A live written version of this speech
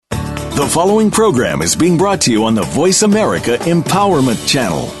The following program is being brought to you on the Voice America Empowerment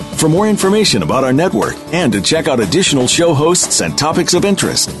Channel. For more information about our network and to check out additional show hosts and topics of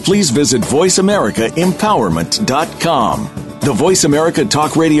interest, please visit voiceamericaempowerment.com. The Voice America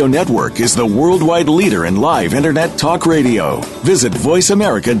Talk Radio Network is the worldwide leader in live Internet talk radio. Visit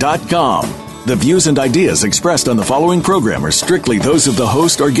voiceamerica.com. The views and ideas expressed on the following program are strictly those of the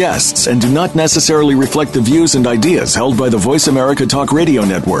host or guests and do not necessarily reflect the views and ideas held by the Voice America Talk Radio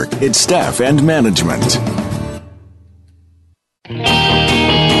Network, its staff, and management.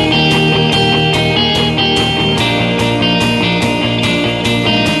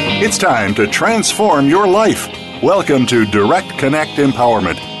 It's time to transform your life. Welcome to Direct Connect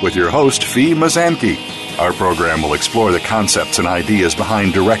Empowerment with your host, Fee Mazanke. Our program will explore the concepts and ideas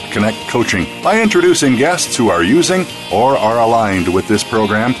behind Direct Connect coaching by introducing guests who are using or are aligned with this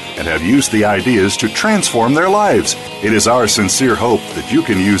program and have used the ideas to transform their lives. It is our sincere hope that you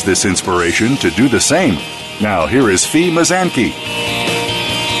can use this inspiration to do the same. Now, here is Fee Mazanke.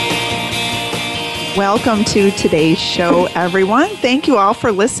 Welcome to today's show, everyone. Thank you all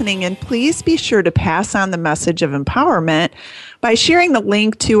for listening, and please be sure to pass on the message of empowerment by sharing the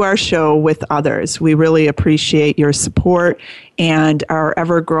link to our show with others. We really appreciate your support and our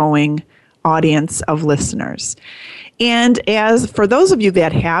ever-growing audience of listeners. And as for those of you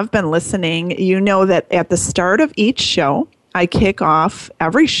that have been listening, you know that at the start of each show, I kick off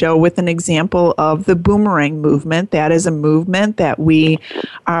every show with an example of the boomerang movement. That is a movement that we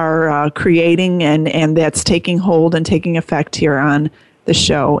are creating and that's taking hold and taking effect here on the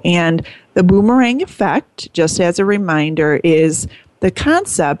show. And the boomerang effect, just as a reminder, is the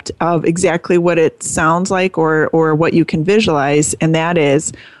concept of exactly what it sounds like or what you can visualize, and that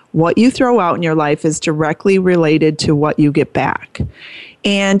is what you throw out in your life is directly related to what you get back.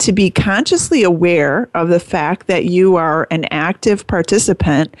 And to be consciously aware of the fact that you are an active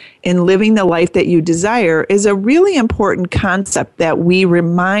participant in living the life that you desire is a really important concept that we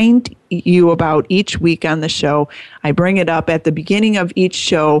remind you about each week on the show. I bring it up at the beginning of each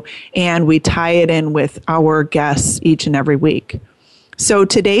show, and we tie it in with our guests each and every week. So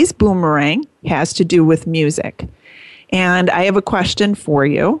today's boomerang has to do with music. And I have a question for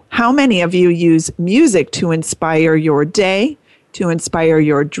you. How many of you use music to inspire your day, to inspire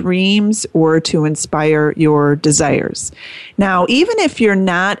your dreams, or to inspire your desires? Now, even if you're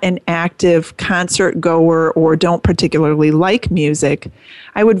not an active concert goer or don't particularly like music,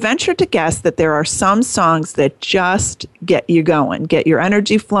 I would venture to guess that there are some songs that just get you going, get your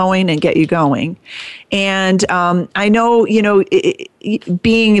energy flowing and get you going. And I know,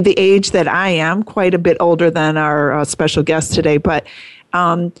 being the age that I am, quite a bit older than our special guest today, but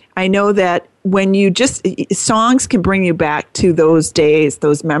I know that when you songs can bring you back to those days,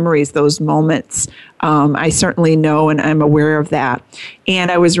 those memories, those moments. I certainly know and I'm aware of that.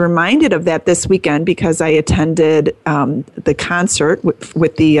 And I was reminded of that this weekend because I attended the concert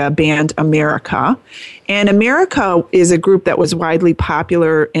with the band America. And America is a group that was widely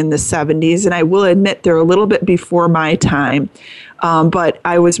popular in the 70s. And I will admit they're a little bit before my time. But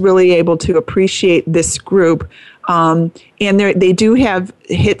I was really able to appreciate this group. And they do have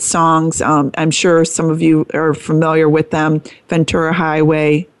hit songs. I'm sure some of you are familiar with them. Ventura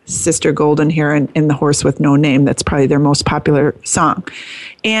Highway, Sister Golden Hair, and The Horse with No Name. That's probably their most popular song.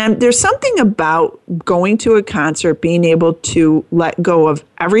 And there's something about going to a concert, being able to let go of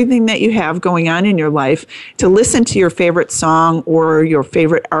everything that you have going on in your life, to listen to your favorite song or your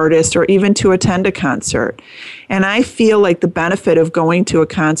favorite artist, or even to attend a concert. And I feel like the benefit of going to a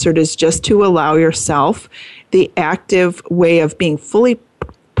concert is just to allow yourself the active way of being fully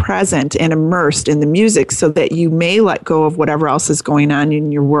present and immersed in the music so that you may let go of whatever else is going on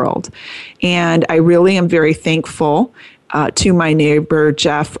in your world. And I really am very thankful to my neighbor,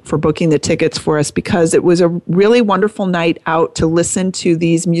 Jeff, for booking the tickets for us because it was a really wonderful night out to listen to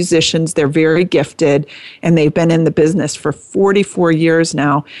these musicians. They're very gifted and they've been in the business for 44 years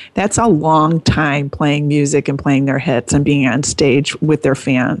now. That's a long time playing music and playing their hits and being on stage with their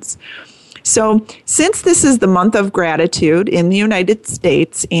fans. So since this is the month of gratitude in the United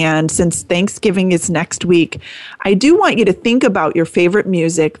States, and since Thanksgiving is next week, I do want you to think about your favorite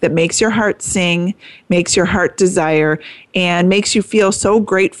music that makes your heart sing, makes your heart desire, and makes you feel so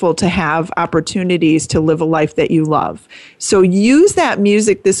grateful to have opportunities to live a life that you love. So use that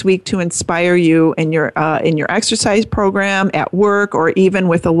music this week to inspire you in your exercise program, at work, or even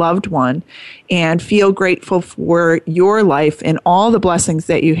with a loved one, and feel grateful for your life and all the blessings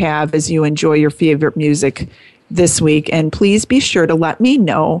that you have as you enjoy your favorite music this week. And please be sure to let me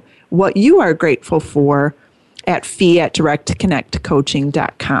know what you are grateful for at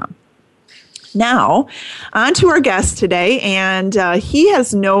fee@directconnectcoaching.com. Now, on to our guest today, and he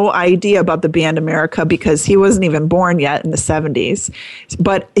has no idea about the band America because he wasn't even born yet in the 70s,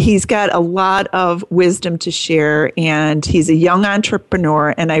 but he's got a lot of wisdom to share, and he's a young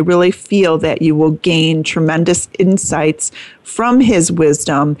entrepreneur, and I really feel that you will gain tremendous insights from his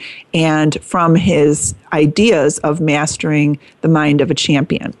wisdom and from his ideas of mastering the mind of a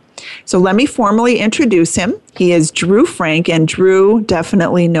champion. So let me formally introduce him. He is Drew Frank, and Drew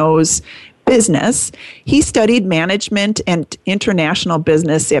definitely knows business. He studied management and international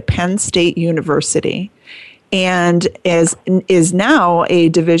business at Penn State University and is now a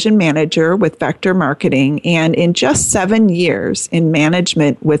division manager with Vector Marketing. And in just 7 years in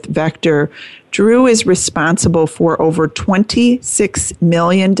management with Vector, Drew is responsible for over $26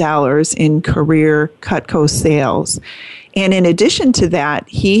 million in career Cutco sales. And in addition to that,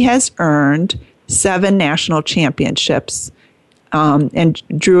 he has earned 7 national championships. And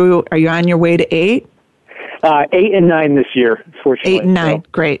Drew, are you on your way to 8? 8 and 9 this year, fortunately. 8 and 9,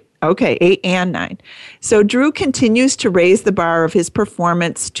 great. Okay, 8 and 9. So Drew continues to raise the bar of his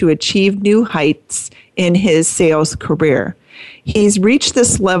performance to achieve new heights in his sales career. He's reached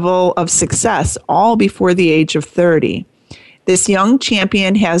this level of success all before the age of 30. This young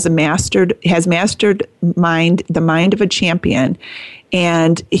champion has mastered the mind of a champion.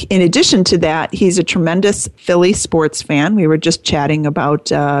 And in addition to that, he's a tremendous Philly sports fan. We were just chatting about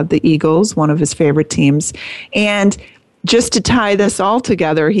the Eagles, one of his favorite teams. And just to tie this all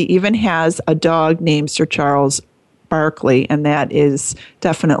together, he even has a dog named Sir Charles Barkley, and that is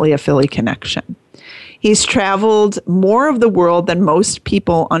definitely a Philly connection. He's traveled more of the world than most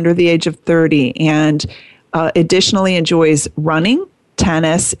people under the age of 30, and additionally enjoys running,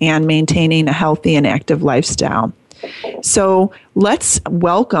 tennis, and maintaining a healthy and active lifestyle. So let's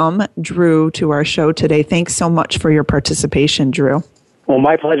welcome Drew to our show today. Thanks so much for your participation, Drew. Well,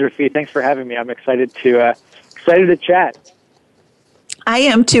 my pleasure, Fee. Thanks for having me. I'm excited to chat. I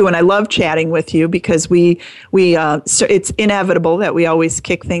am too, and I love chatting with you because so it's inevitable that we always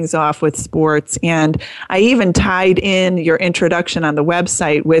kick things off with sports. And I even tied in your introduction on the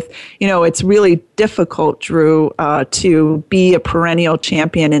website with, it's really difficult, Drew, to be a perennial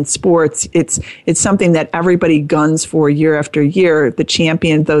champion in sports. It's something that everybody guns for year after year. The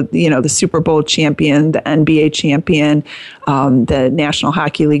champion, the Super Bowl champion, the NBA champion, the National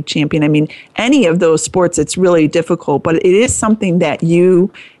Hockey League champion. I mean, any of those sports, it's really difficult, but it is something that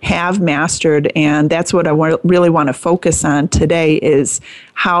you have mastered, and that's what I really want to focus on today is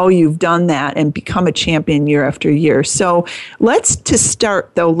how you've done that and become a champion year after year. So let's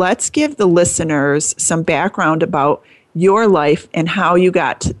give the listeners some background about your life and how you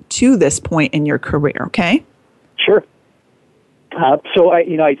got to this point in your career, okay? Sure. So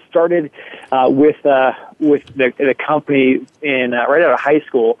I started with the company right out of high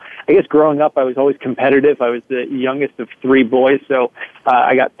school. I guess growing up, I was always competitive. I was the youngest of 3 boys, so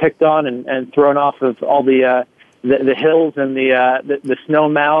I got picked on and thrown off of all the hills and the snow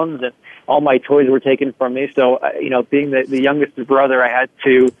mounds, and all my toys were taken from me. So being the youngest brother, I had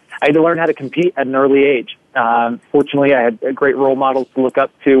to learn how to compete at an early age. Fortunately, I had great role models to look up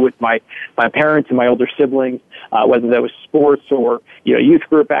to with my parents and my older siblings, whether that was sports or youth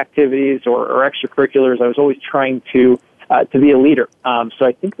group activities or extracurriculars. I was always trying to be a leader. So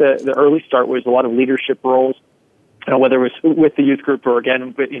I think the early start was a lot of leadership roles. Whether it was with the youth group or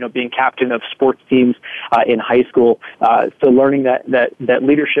again, being captain of sports teams in high school. So learning that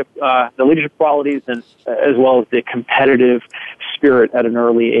leadership, the leadership qualities, and as well as the competitive spirit at an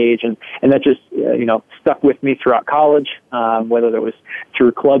early age, and that just stuck with me throughout college. Whether that was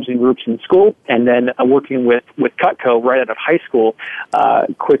through clubs and groups in school, and then working with Cutco right out of high school,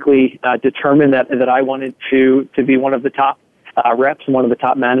 quickly determined that I wanted to be one of the top reps and one of the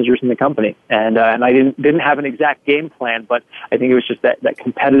top managers in the company. And I didn't have an exact game plan, but I think it was just that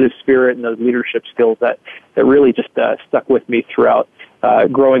competitive spirit and those leadership skills that really just stuck with me throughout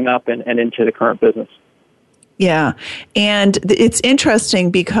growing up and into the current business. Yeah. And it's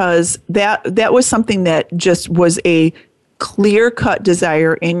interesting because that was something that just was a clear-cut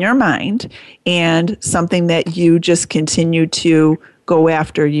desire in your mind and something that you just continue to go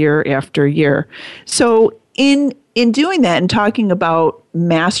after year after year. So in doing that and talking about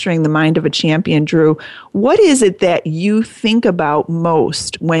mastering the mind of a champion, Drew, what is it that you think about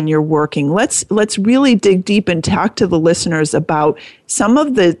most when you're working? Let's really dig deep and talk to the listeners about some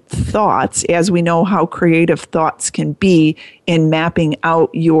of the thoughts, as we know how creative thoughts can be in mapping out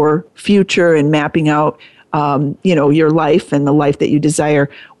your future and mapping out your life and the life that you desire.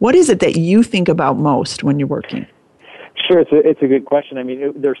 What is it that you think about most when you're working? Sure, it's a good question. I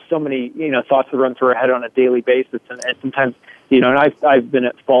mean, there's so many thoughts that run through our head on a daily basis, and sometimes And I've been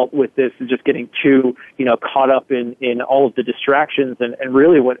at fault with this, just getting too, caught up in all of the distractions, and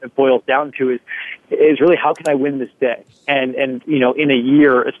really what it boils down to is really how can I win this day? And in a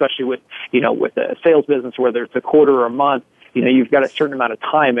year, especially with a sales business, whether it's a quarter or a month, you've got a certain amount of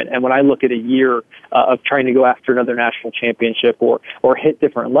time. And when I look at a year of trying to go after another national championship or hit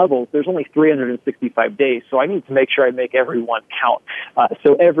different levels, there's only 365 days. So I need to make sure I make every one count.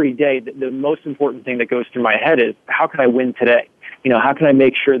 So every day, the most important thing that goes through my head is, how can I win today? How can I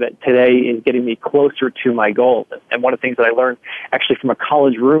make sure that today is getting me closer to my goals? And one of the things that I learned actually from a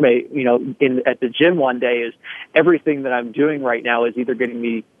college roommate, at the gym one day, is everything that I'm doing right now is either getting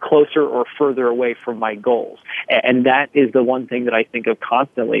me closer or further away from my goals. And that is the one thing that I think of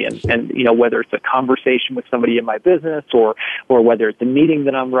constantly. And whether it's a conversation with somebody in my business or whether it's a meeting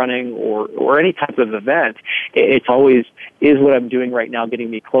that I'm running or any type of event, it's always, is what I'm doing right now getting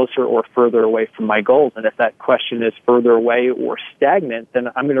me closer or further away from my goals? And if that question is further away or stagnant, then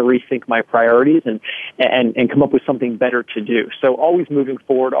I'm going to rethink my priorities and come up with something better to do. So always moving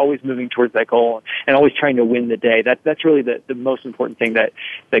forward, always moving towards that goal, and always trying to win the day. That's really the most important thing that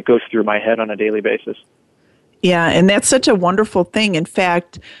goes through my head on a daily basis. Yeah, and that's such a wonderful thing. In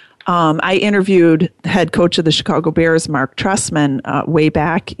fact, I interviewed head coach of the Chicago Bears, Mark Trestman, way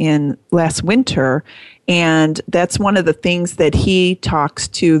back in last winter, and that's one of the things that he talks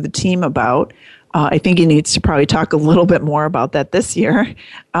to the team about. I think he needs to probably talk a little bit more about that this year.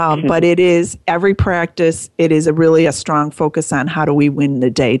 But it is every practice, it is really a strong focus on how do we win the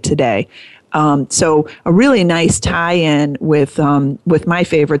day today. So a really nice tie-in with my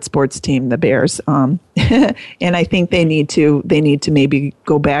favorite sports team, the Bears. And I think they need to maybe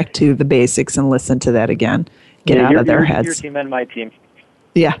go back to the basics and listen to that again. Get out of their heads. Your team and my team.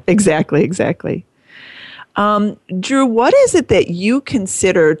 Yeah, exactly. Drew, what is it that you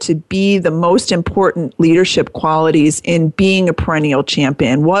consider to be the most important leadership qualities in being a perennial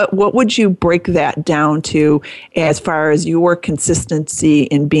champion? What would you break that down to as far as your consistency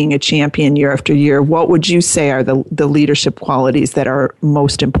in being a champion year after year? What would you say are the leadership qualities that are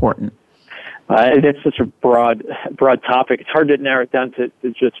most important? It's such a broad topic. It's hard to narrow it down to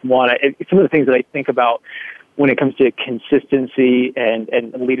just one. Some of the things that I think about when it comes to consistency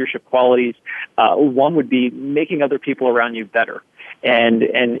and leadership qualities, one would be making other people around you better. And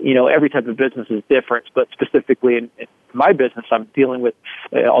every type of business is different, but specifically in my business, I'm dealing with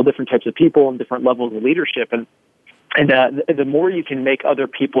all different types of people and different levels of leadership. And the more you can make other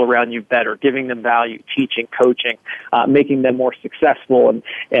people around you better, giving them value, teaching, coaching, making them more successful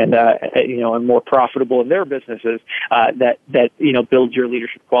and more profitable in their businesses, that builds your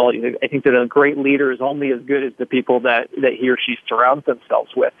leadership quality. I think that a great leader is only as good as the people that he or she surrounds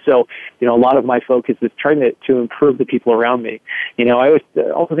themselves with. So, a lot of my focus is trying to improve the people around me. I always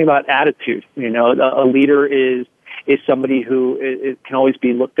also think about attitude. A leader is somebody who can always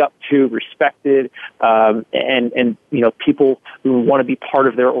be looked up to, respected, and people who want to be part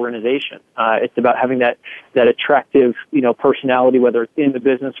of their organization. It's about having that attractive personality, whether it's in the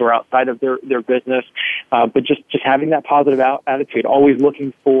business or outside of their business, but just having that positive attitude, always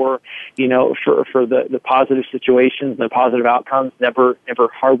looking for the positive situations, the positive outcomes, never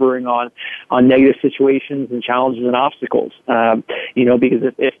harboring on negative situations and challenges and obstacles.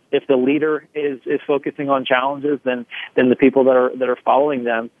 Because if the leader is focusing on challenges, then the people that are following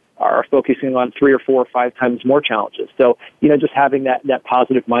them are focusing on 3 or 4 or 5 times more challenges. So, just having that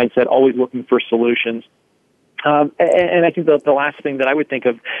positive mindset, always looking for solutions. And I think the last thing that I would think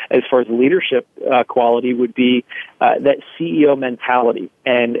of as far as leadership quality would be that CEO mentality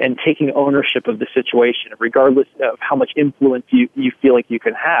and taking ownership of the situation, regardless of how much influence you feel like you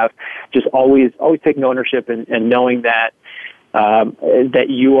can have. Just always taking ownership and knowing that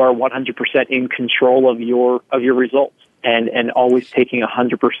you are 100% in control of your results and always taking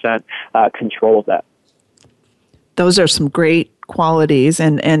 100% control of that. Those are some great qualities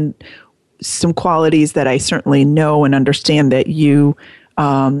and some qualities that I certainly know and understand that you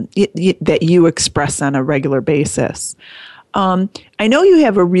express on a regular basis. I know you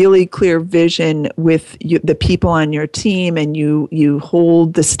have a really clear vision with the people on your team, and you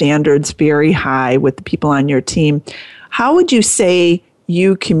hold the standards very high with the people on your team. How would you say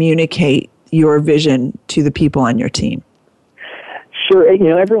you communicate your vision to the people on your team? Sure.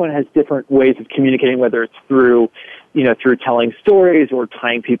 Everyone has different ways of communicating, whether it's through telling stories or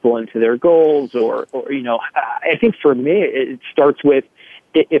tying people into their goals or I think for me, it starts with,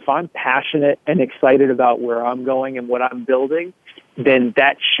 if I'm passionate and excited about where I'm going and what I'm building, then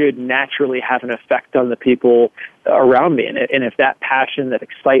that should naturally have an effect on the people around me. And if that passion, that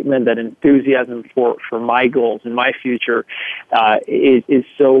excitement, that enthusiasm for my goals and my future is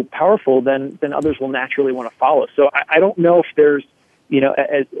so powerful, then others will naturally want to follow. So I don't know if there's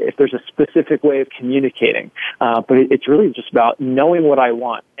if there's a specific way of communicating, but it's really just about knowing what I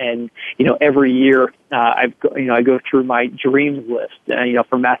want. And, every year, I go through my dreams list,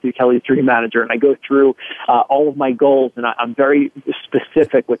 from Matthew Kelly's Dream Manager, and I go through all of my goals, and I'm very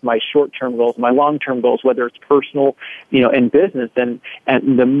specific with my short-term goals, my long-term goals, whether it's personal, and business. And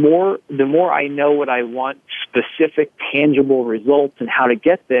the more I know what I want, specific, tangible results and how to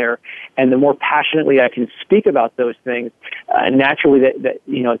get there, and the more passionately I can speak about those things, naturally that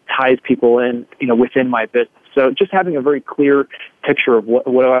ties people in, within my business. So just having a very clear picture of what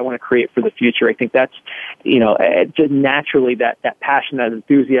do I want to create for the future. I think that's, just naturally that passion, that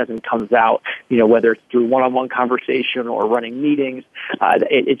enthusiasm comes out, whether it's through one-on-one conversation or running meetings.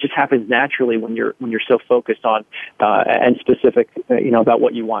 It just happens naturally when you're so focused on and specific, about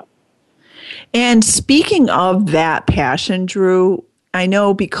what you want. And speaking of that passion, Drew, I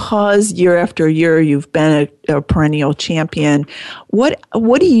know because year after year you've been a perennial champion. What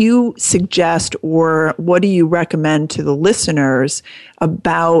do you suggest or what do you recommend to the listeners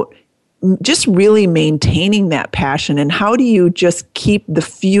about just really maintaining that passion? And how do you just keep the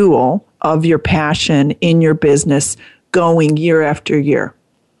fuel of your passion in your business going year after year?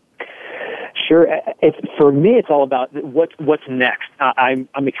 Sure. For me, it's all about what's next. I'm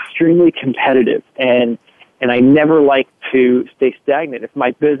extremely competitive, and I never like to stay stagnant. If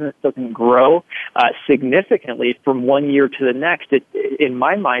my business doesn't grow significantly from one year to the next, in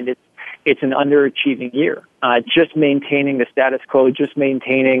my mind, it's an underachieving year. Just maintaining the status quo, just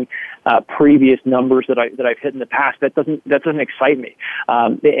maintaining previous numbers that I've hit in the past, that doesn't excite me.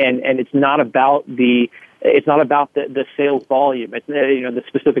 And it's not about the sales volume. It's the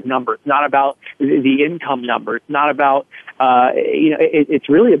specific number. It's not about the income number. It's not about it's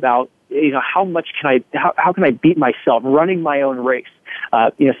really about how can I beat myself running my own race.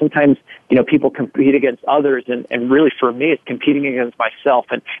 Sometimes people compete against others, and really for me it's competing against myself.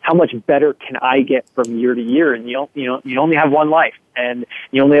 And how much better can I get from year to year? And you only have one life, and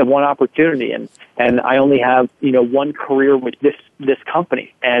you only have one opportunity, and I only have one career with this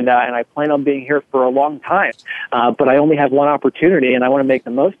company, and I plan on being here for a long time. But I only have one opportunity, and I want to make the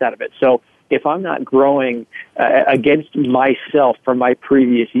most out of it. So if I'm not growing against myself from my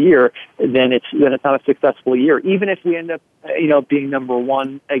previous year, then it's not a successful year. Even if we end up, being number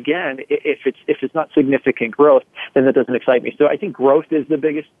one again, if it's not significant growth, then that doesn't excite me. So I think growth is the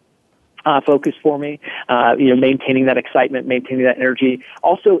biggest focus for me. Maintaining that excitement, maintaining that energy,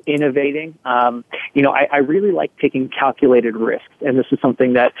 also innovating. I really like taking calculated risks, and this is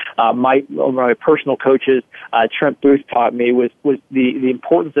something that my personal coaches, Trent Booth, taught me was the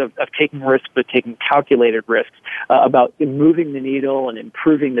importance of taking risks, but taking calculated risks about moving the needle and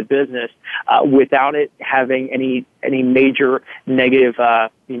improving the business without it having any major negative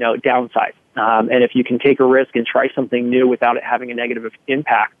downside. And if you can take a risk and try something new without it having a negative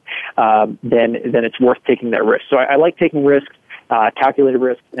impact, then it's worth taking that risk. So I like taking risks, calculated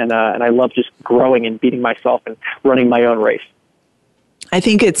risks, and I love just growing and beating myself and running my own race. I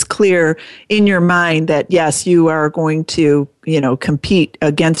think it's clear in your mind that yes, you are going to compete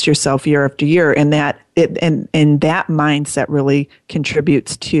against yourself year after year, and that that mindset really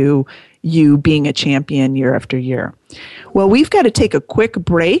contributes to you being a champion year after year. Well, we've got to take a quick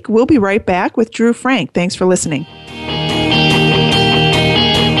break. We'll be right back with Drew Frank. Thanks for listening.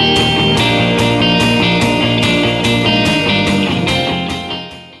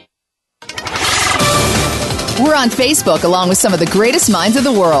 We're on Facebook along with some of the greatest minds of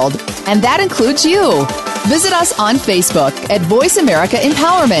the world, and that includes you. Visit us on Facebook at Voice America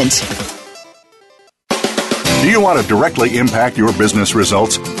Empowerment. Do you want to directly impact your business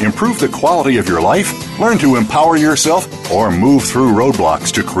results, improve the quality of your life, learn to empower yourself, or move through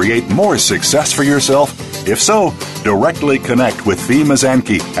roadblocks to create more success for yourself? If so, directly connect with Fee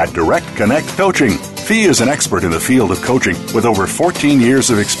Mazanke at Direct Connect Coaching. Fee is an expert in the field of coaching with over 14 years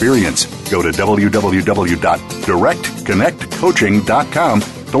of experience. Go to www.directconnectcoaching.com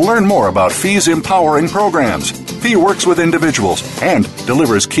to learn more about Fee's empowering programs. Fee works with individuals and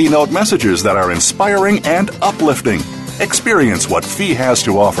delivers keynote messages that are inspiring and uplifting. Experience what Fee has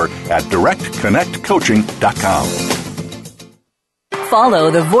to offer at directconnectcoaching.com.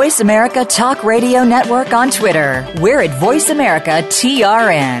 Follow the Voice America Talk Radio Network on Twitter. We're at Voice America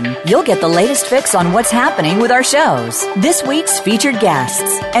TRN. You'll get the latest fix on what's happening with our shows, this week's featured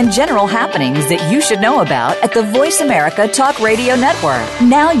guests, and general happenings that you should know about at the Voice America Talk Radio Network.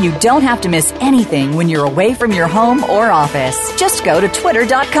 Now you don't have to miss anything when you're away from your home or office. Just go to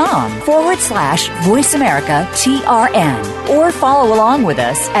twitter.com/Voice America TRN or follow along with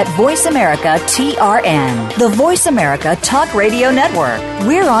us at Voice America TRN, the Voice America Talk Radio Network.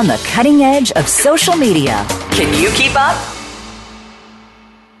 We're on the cutting edge of social media. Can you keep up?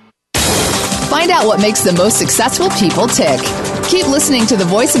 Find out what makes the most successful people tick. Keep listening to the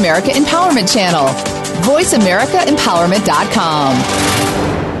Voice America Empowerment Channel. VoiceAmericaEmpowerment.com.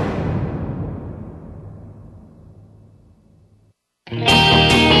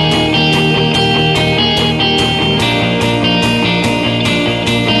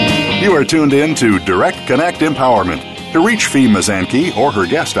 You are tuned in to Direct Connect Empowerment. To reach Fee Mazanke or her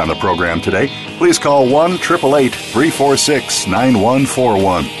guest on the program today, please call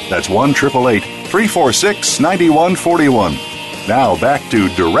 1-888-346-9141. That's 1-888-346-9141. Now back to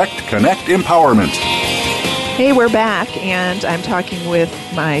Direct Connect Empowerment. Hey, we're back, and I'm talking with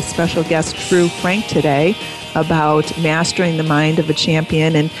my special guest, Drew Frank, today about mastering the mind of a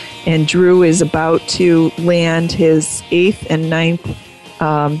champion. And Drew is about to land his 8th and 9th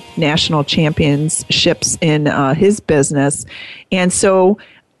national championships in his business. And so,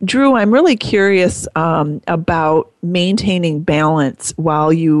 Drew, I'm really curious about maintaining balance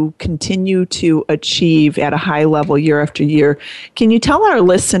while you continue to achieve at a high level year after year. Can you tell our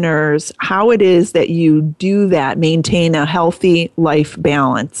listeners how it is that you do that, maintain a healthy life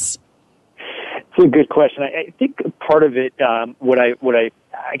balance? It's a good question. I think part of it, I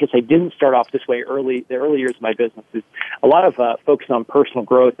guess I didn't start off this way the early years of my business is a lot of focus on personal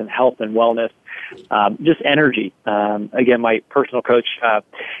growth and health and wellness, just energy. Again, my personal coach,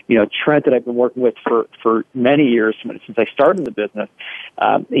 Trent, that I've been working with for many years since I started the business,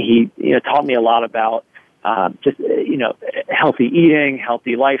 he taught me a lot about healthy eating,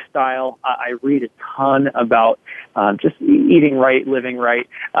 healthy lifestyle. I read a ton about just eating right, living right,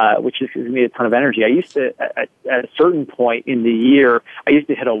 which gives me a ton of energy. I used to, at a certain point in the year, I used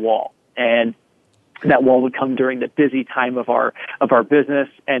to hit a wall, and that wall would come during the busy time of our business,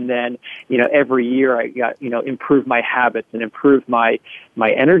 and then every year I got improve my habits and improve my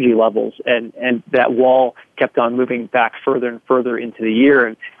energy levels, and that wall kept on moving back further and further into the year,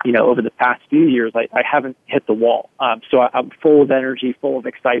 and over the past few years I haven't hit the wall, so I'm full of energy, full of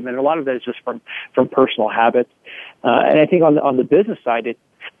excitement. A lot of that is just from personal habits, and I think on the business side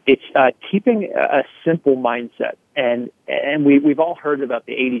it's keeping a simple mindset. And we've all heard about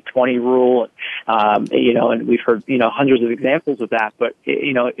the 80-20 rule, and we've heard, hundreds of examples of that, but,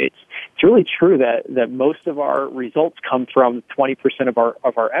 it's really true that most of our results come from 20% of our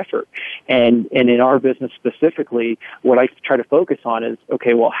effort. And in our business specifically, what I try to focus on is,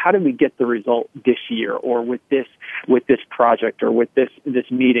 okay, well, how did we get the result this year, or with this project, or with this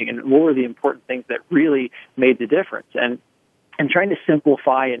meeting, and what were the important things that really made the difference? And trying to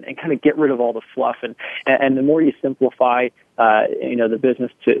simplify and kind of get rid of all the fluff, and the more you simplify, the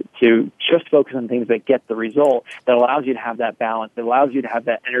business to just focus on things that get the result, that allows you to have that balance, it allows you to have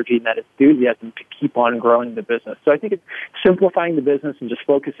that energy and that enthusiasm to keep on growing the business. So I think it's simplifying the business and just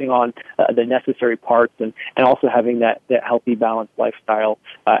focusing on the necessary parts, and also having that healthy, balanced lifestyle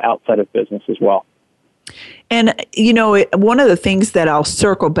outside of business as well. And, one of the things that I'll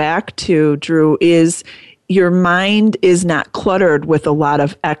circle back to, Drew, is your mind is not cluttered with a lot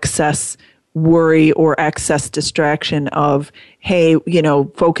of excess worry or excess distraction of, hey,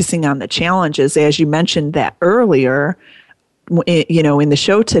 focusing on the challenges. As you mentioned that earlier, in the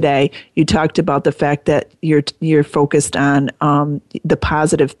show today, you talked about the fact that you're focused on the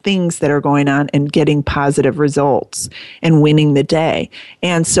positive things that are going on and getting positive results and winning the day.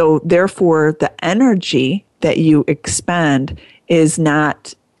 And so therefore, the energy that you expend is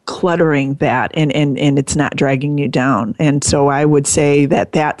not cluttering that, and it's not dragging you down. And so I would say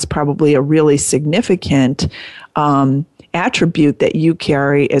that that's probably a really significant attribute that you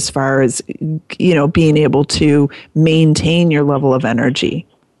carry as far as, being able to maintain your level of energy.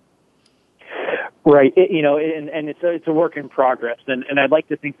 Right. And it's a work in progress. And I'd like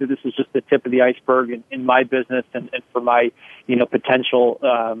to think that this is just the tip of the iceberg in my business and for my, potential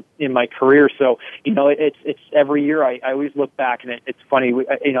in my career. So, it's every year I always look back, and it's funny,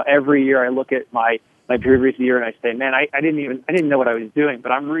 every year I look at my previous year and I say, man, I didn't know what I was doing,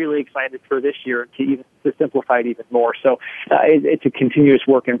 but I'm really excited for this year to simplify it even more. So it's a continuous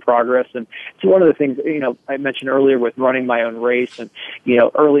work in progress. And it's one of the things, I mentioned earlier with running my own race, and,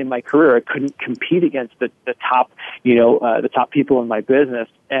 early in my career, I couldn't compete against the top, the top people in my business.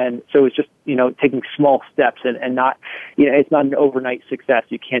 And so it's just, taking small steps and not, it's not an overnight success.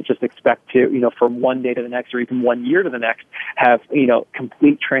 You can't just expect to, from one day to the next or even 1 year to the next have,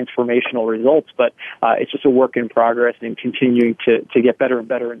 complete transformational results. But it's just a work in progress and continuing to get better and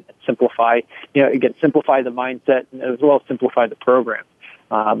better and simplify, simplify the mindset and as well as simplify the program.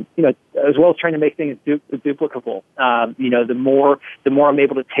 As well as trying to make things duplicable. The more I'm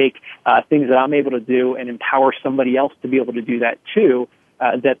able to take things that I'm able to do and empower somebody else to be able to do that too,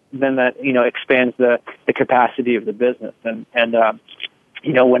 that expands the capacity of the business. And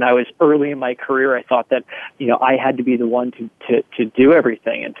when I was early in my career, I thought that, I had to be the one to do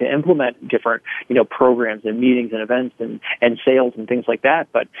everything and to implement different, programs and meetings and events and sales and things like that.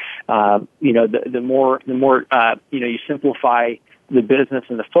 But, the more you simplify the business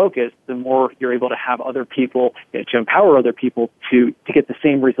and the focus, the more you're able to have other people, to empower other people to get the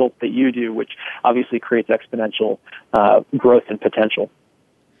same results that you do, which obviously creates exponential growth and potential.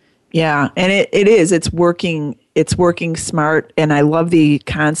 Yeah, and it's working smart, and I love the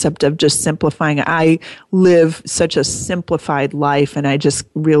concept of just simplifying. I live such a simplified life, and I just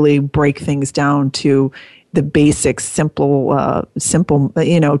really break things down to the basic, simple,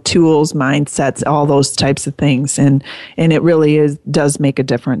 tools, mindsets, all those types of things, and it really does make a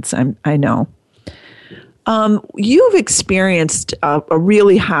difference. I know. You've experienced a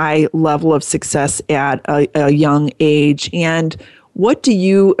really high level of success at a young age, and what do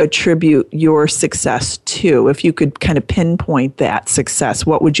you attribute your success to? If you could kind of pinpoint that success,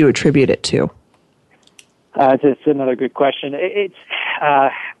 what would you attribute it to? That's another good question.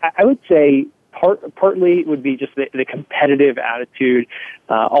 I would say partly would be just the competitive attitude,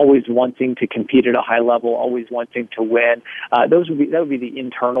 always wanting to compete at a high level, always wanting to win. That would be the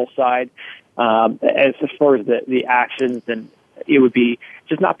internal side. As far as the actions, and it would be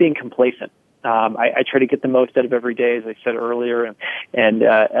just not being complacent. I try to get the most out of every day, as I said earlier, and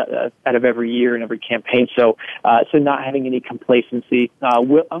out of every year and every campaign. So not having any complacency.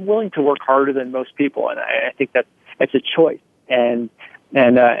 I'm willing to work harder than most people, and I think that's a choice. And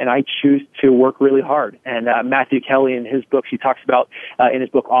I choose to work really hard. And Matthew Kelly, in his books, he talks about in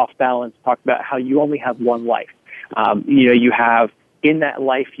his book Off Balance, talks about how you only have one life. You have in that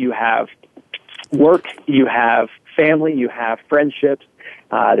life, you have work, you have family, you have friendships.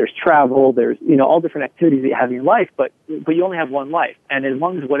 There's travel, there's, all different activities that you have in your life, but you only have one life. And as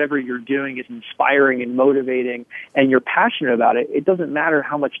long as whatever you're doing is inspiring and motivating and you're passionate about it, it doesn't matter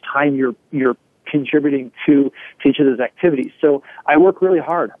how much time you're contributing to each of those activities. So I work really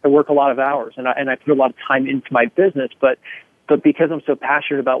hard. I work a lot of hours and I put a lot of time into my business, but because I'm so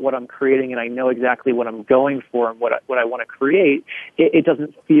passionate about what I'm creating and I know exactly what I'm going for and what I want to create, it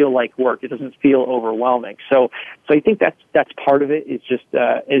doesn't feel like work. It doesn't feel overwhelming. So I think that's part of it. Is just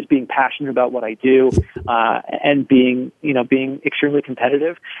is being passionate about what I do and being extremely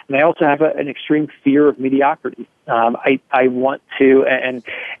competitive. And I also have an extreme fear of mediocrity. I want to, and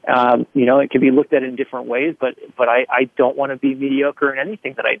it can be looked at in different ways, but I don't want to be mediocre in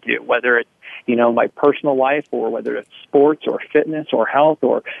anything that I do, whether it's my personal life or whether it's sports or fitness or health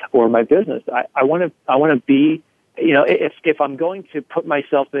or my business. I want to be, if I'm going to put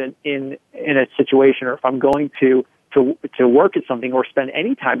myself in a situation, or if I'm going to work at something or spend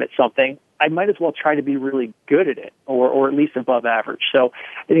any time at something, I might as well try to be really good at it, or at least above average. So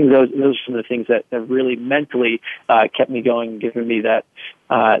I think those are some of the things that really mentally kept me going, and given me that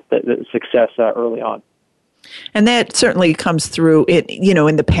the success early on. And that certainly comes through it,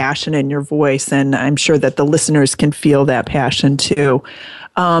 in the passion in your voice, and I'm sure that the listeners can feel that passion too.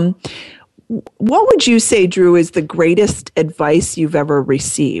 What would you say, Drew, is the greatest advice you've ever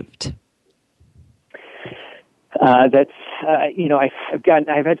received? I've had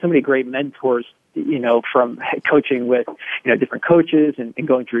so many great mentors, from coaching with, different coaches and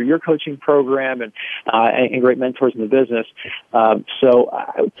going through your coaching program and great mentors in the business. So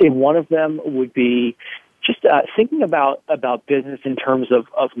I would say one of them would be just thinking about business in terms of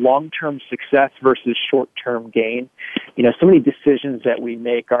long-term success versus short-term gain. So many decisions that we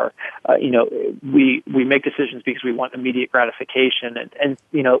make are, we make decisions because we want immediate gratification, and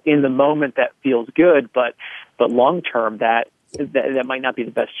in the moment that feels good, but long-term that might not be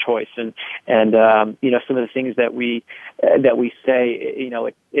the best choice. And some of the things that we say,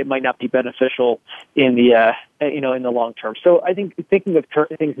 it might not be beneficial in the in the long term. So I think thinking of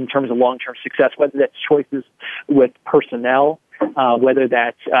things in terms of long-term success, whether that's choices with personnel, whether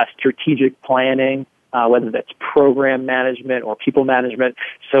that's strategic planning, whether that's program management or people management.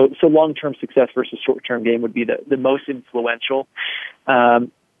 So long-term success versus short-term gain would be the most influential.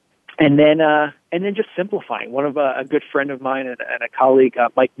 And then just simplifying. One of a good friend of mine and a colleague,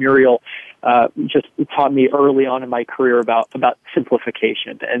 Mike Muriel, just taught me early on in my career about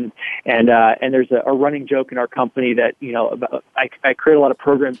simplification. And there's a running joke in our company that, I create a lot of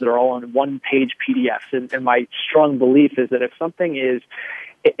programs that are all on one-page PDFs. And my strong belief is that if something is,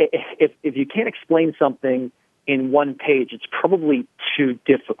 if you can't explain something in one page, it's probably too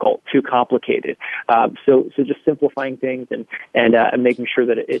difficult, too complicated. So just simplifying things and making sure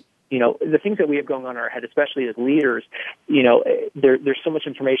that it the things that we have going on in our head, especially as leaders, there's so much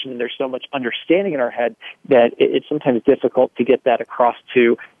information and there's so much understanding in our head that it's sometimes difficult to get that across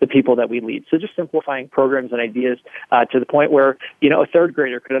to the people that we lead. So just simplifying programs and ideas to the point where, a third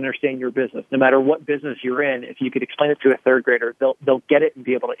grader could understand your business. No matter what business you're in, if you could explain it to a third grader, they'll get it and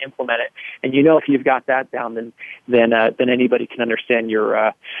be able to implement it. And if you've got that down, then anybody can understand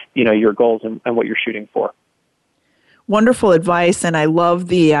your goals and what you're shooting for. Wonderful advice, and I love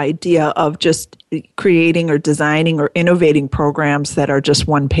the idea of just creating or designing or innovating programs that are just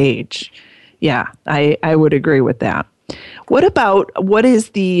one page. Yeah, I would agree with that. What's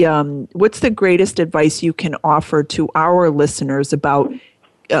the greatest advice you can offer to our listeners about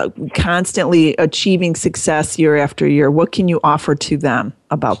constantly achieving success year after year? What can you offer to them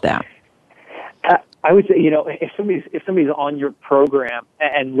about that? I would say, if somebody's on your program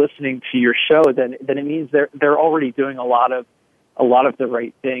and listening to your show, then it means they're already doing a lot of the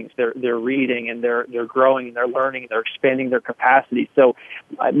right things. They're reading and they're growing and they're learning and they're expanding their capacity. So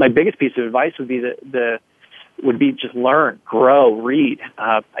my biggest piece of advice would be just learn, grow, read.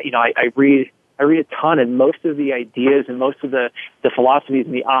 I read a ton, and most of the ideas and most of the philosophies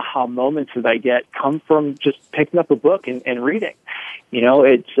and the aha moments that I get come from just picking up a book and reading.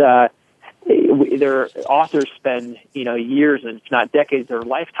 Their authors spend, years and if not decades or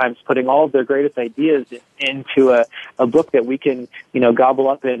lifetimes putting all of their greatest ideas into a book that we can, gobble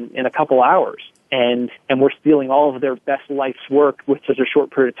up in a couple hours. And we're stealing all of their best life's work with such a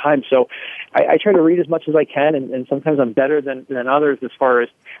short period of time. So I try to read as much as I can, and sometimes I'm better than others as far as,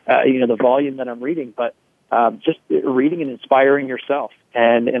 the volume that I'm reading, but just reading and inspiring yourself.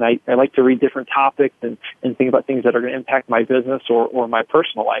 And I like to read different topics and think about things that are going to impact my business or my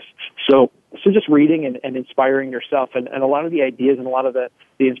personal life. So just reading and inspiring yourself. And a lot of the ideas and a lot of the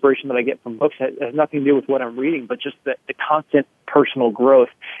inspiration that I get from books has nothing to do with what I'm reading, but just the constant personal growth,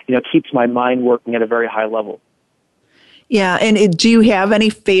 keeps my mind working at a very high level. Yeah, and do you have any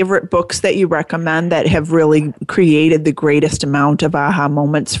favorite books that you recommend that have really created the greatest amount of aha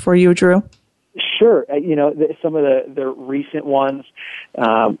moments for you, Drew? Sure. Some of the recent ones,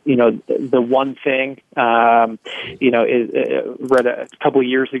 The One Thing, read a couple of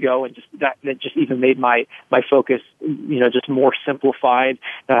years ago, and just that just even made my focus, just more simplified.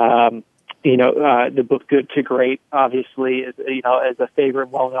 The book Good to Great, obviously, is a favorite.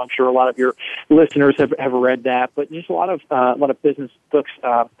 Well, I'm sure a lot of your listeners have read that, but just a lot of business books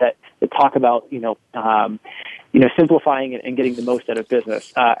that talk about simplifying and getting the most out of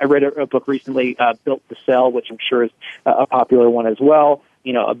business. I read a book recently, Built to Sell, which I'm sure is a popular one as well.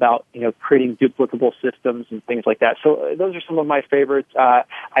 About creating duplicable systems and things like that. So those are some of my favorites. I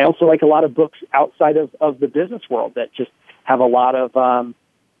also like a lot of books outside of the business world that just have a lot of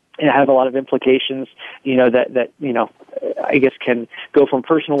implications, that I guess can go from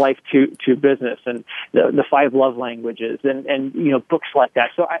personal life to business, and the 5 love languages and books like that.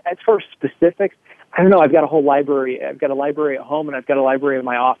 So as far as specifics, I don't know. I've got a whole library. I've got a library at home and I've got a library in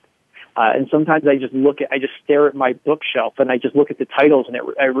my office. And sometimes I just stare at my bookshelf and I just look at the titles and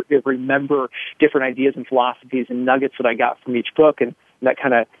I remember different ideas and philosophies and nuggets that I got from each book, and that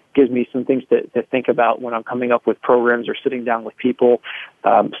kind of gives me some things to think about when I'm coming up with programs or sitting down with people.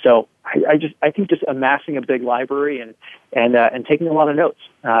 So I think just amassing a big library and taking a lot of notes,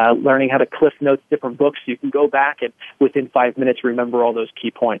 learning how to cliff notes different books, so you can go back and within 5 minutes remember all those key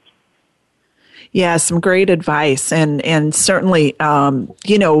points. Yeah, some great advice, and certainly,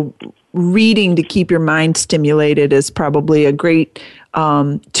 reading to keep your mind stimulated is probably a great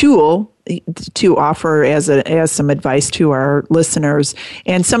tool to offer as some advice to our listeners.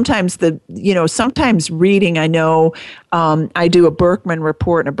 And sometimes sometimes reading, I know I do a Berkman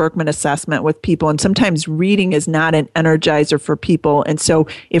report and a Berkman assessment with people, and sometimes reading is not an energizer for people. And so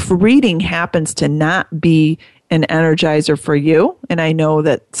if reading happens to not be an energizer for you, and I know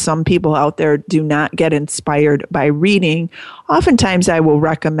that some people out there do not get inspired by reading, oftentimes I will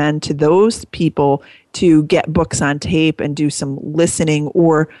recommend to those people to get books on tape and do some listening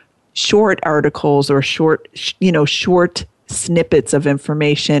or short articles or short snippets of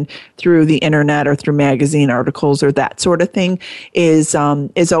information through the internet or through magazine articles or that sort of thing is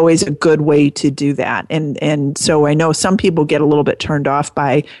always a good way to do that. And so I know some people get a little bit turned off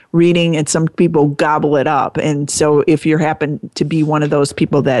by reading, and some people gobble it up. And so if you happen to be one of those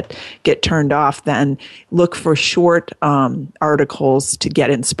people that get turned off, then look for short articles to get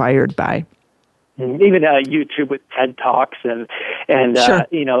inspired by. Even YouTube with TED Talks and Sure.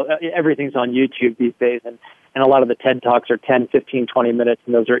 Everything's on YouTube these days, and a lot of the TED Talks are 10, 15, 20 minutes,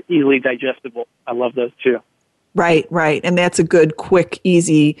 and those are easily digestible. I love those too. Right. And that's a good, quick,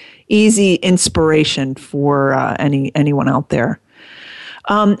 easy inspiration for anyone out there.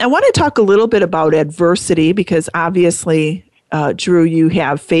 I want to talk a little bit about adversity because obviously, Drew, you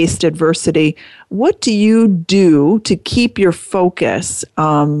have faced adversity. What do you do to keep your focus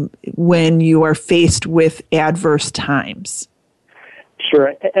when you are faced with adverse times?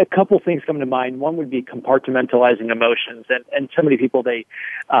 Sure. A couple things come to mind. One would be compartmentalizing emotions, and so many people they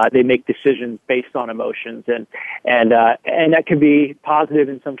make decisions based on emotions, and that can be positive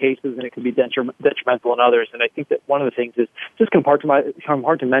in some cases, and it can be detrimental in others. And I think that one of the things is just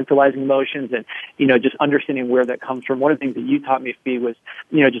compartmentalizing emotions, and just understanding where that comes from. One of the things that you taught me, Fee, was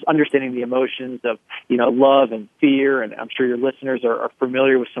just understanding the emotions of love and fear, and I'm sure your listeners are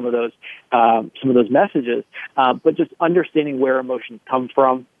familiar with some of those messages. But just understanding where emotions come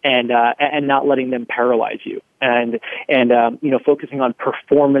from, and not letting them paralyze you, and focusing on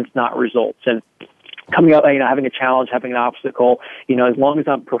performance, not results, and coming up, having a challenge, having an obstacle, as long as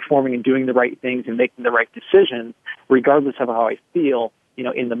I'm performing and doing the right things and making the right decisions, regardless of how I feel,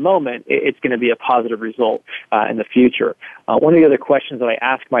 in the moment, it's going to be a positive result in the future. One of the other questions that I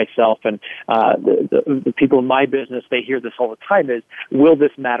ask myself, and the people in my business, they hear this all the time, is, will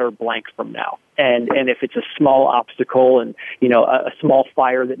this matter blank from now? And if it's a small obstacle and, a small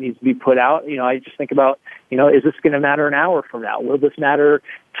fire that needs to be put out, I just think about, is this going to matter an hour from now? Will this matter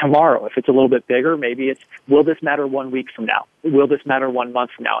tomorrow? If it's a little bit bigger, maybe it's, will this matter 1 week from now? Will this matter 1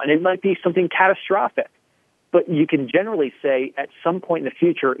 month from now? And it might be something catastrophic. But you can generally say at some point in the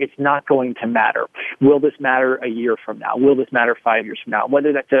future, it's not going to matter. Will this matter a year from now? Will this matter 5 years from now?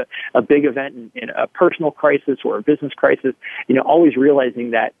 Whether that's a big event in a personal crisis or a business crisis, always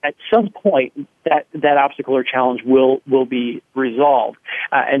realizing that at some point that obstacle or challenge will be resolved.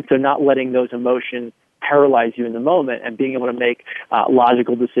 And so not letting those emotions paralyze you in the moment, and being able to make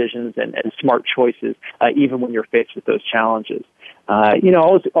logical decisions and smart choices even when you're faced with those challenges.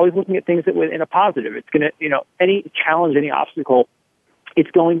 Always looking at things in a positive. It's going to, any challenge, any obstacle, it's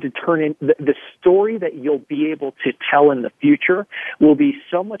going to turn in the story that you'll be able to tell in the future will be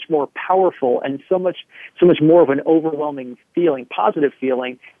so much more powerful and so much more of an overwhelming feeling, positive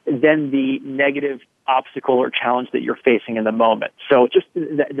feeling, than the negative obstacle or challenge that you're facing in the moment. So just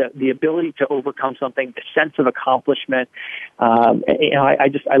the ability to overcome something, the sense of accomplishment.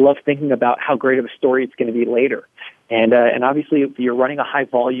 I love thinking about how great of a story it's going to be later. And obviously, if you're running a high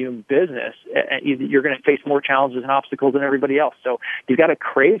volume business, you're going to face more challenges and obstacles than everybody else. So you've got to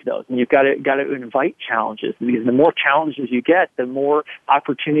crave those, and you've got to invite challenges. Because the more challenges you get, the more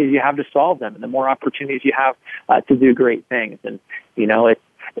opportunities you have to solve them, and the more opportunities you have to do great things. And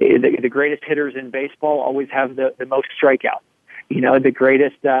the greatest hitters in baseball always have the most strikeouts. The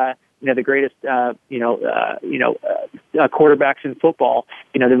greatest quarterbacks in football,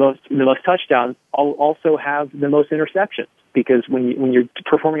 the most touchdowns also have the most interceptions, because when you're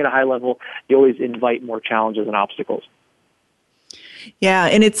performing at a high level, you always invite more challenges and obstacles. Yeah,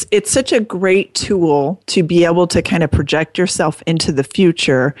 and it's such a great tool to be able to kind of project yourself into the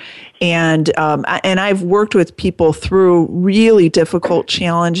future. And I've worked with people through really difficult,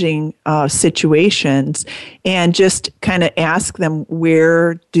 challenging situations, and just kind of ask them,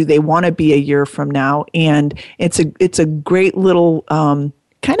 where do they want to be a year from now? And it's a great little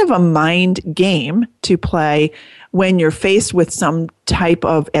kind of a mind game to play when you're faced with some type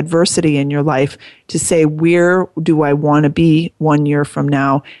of adversity in your life, to say, where do I want to be 1 year from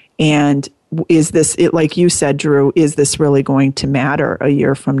now? And is this, like you said, Drew, is this really going to matter a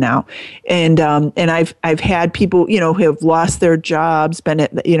year from now? And I've had people, who have lost their jobs, been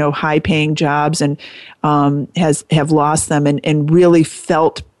at, high paying jobs, and have lost them and really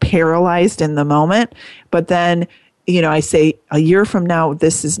felt paralyzed in the moment. But then, I say, a year from now,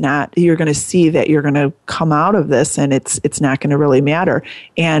 this is not, you're going to see that you're going to come out of this, and it's not going to really matter.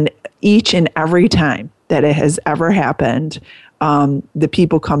 And each and every time that it has ever happened, the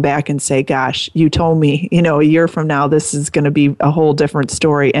people come back and say, gosh, you told me, a year from now, this is going to be a whole different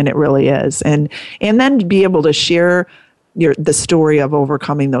story. And it really is. And then be able to share the story of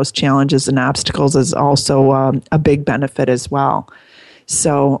overcoming those challenges and obstacles is also a big benefit as well.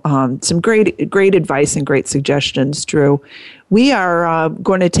 So some great advice and great suggestions, Drew. We are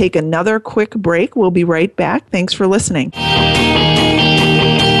going to take another quick break. We'll be right back. Thanks for listening.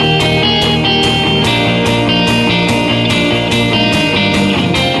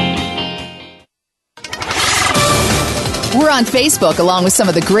 We're on Facebook along with some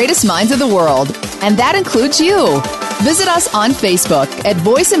of the greatest minds of the world, and that includes you. Visit us on Facebook at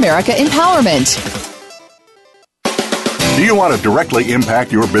Voice America Empowerment. Do you want to directly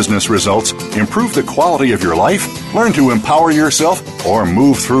impact your business results, improve the quality of your life, learn to empower yourself, or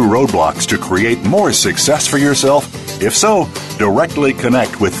move through roadblocks to create more success for yourself? If so, directly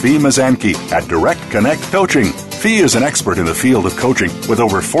connect with Fee Mazanke at Direct Connect Coaching. Fee is an expert in the field of coaching with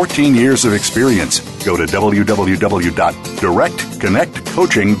over 14 years of experience. Go to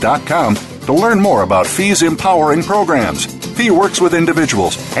www.directconnectcoaching.com to learn more about Fee's empowering programs. Fee works with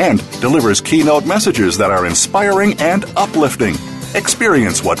individuals and delivers keynote messages that are inspiring and uplifting.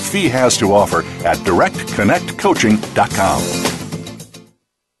 Experience what Fee has to offer at directconnectcoaching.com.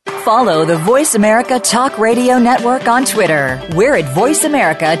 Follow the Voice America Talk Radio Network on Twitter. We're at Voice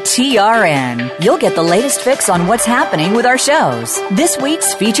America TRN. You'll get the latest fix on what's happening with our shows, this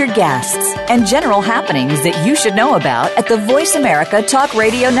week's featured guests, and general happenings that you should know about at the Voice America Talk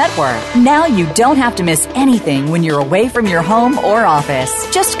Radio Network. Now you don't have to miss anything when you're away from your home or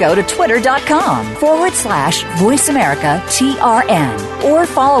office. Just go to twitter.com/Voice America TRN or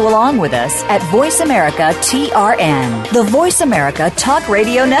follow along with us at Voice America TRN, the Voice America Talk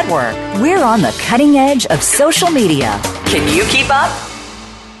Radio Network. We're on the cutting edge of social media. Can you keep up?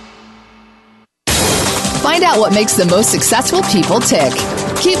 Find out what makes the most successful people tick.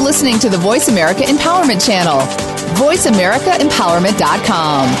 Keep listening to the Voice America Empowerment Channel.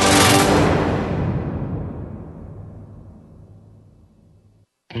 VoiceAmericaEmpowerment.com.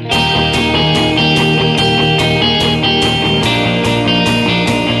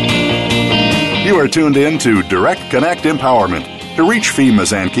 You are tuned in to Direct Connect Empowerment. To reach Fee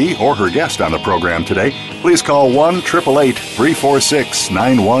Mazanke or her guest on the program today, please call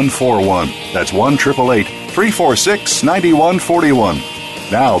 1-888-346-9141. That's 1-888-346-9141.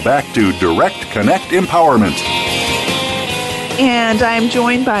 Now back to Direct Connect Empowerment. And I'm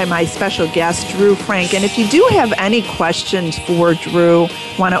joined by my special guest, Drew Frank. And if you do have any questions for Drew,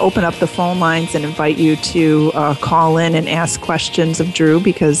 want to open up the phone lines and invite you to call in and ask questions of Drew,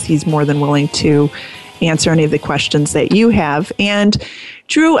 because he's more than willing to answer any of the questions that you have. And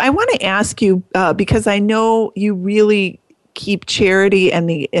Drew, I want to ask you, because I know you really keep charity and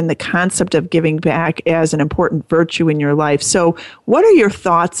the concept of giving back as an important virtue in your life. So what are your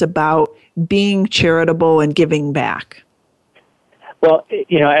thoughts about being charitable and giving back? Well,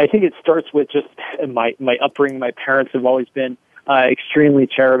 I think it starts with just my upbringing. My parents have always been extremely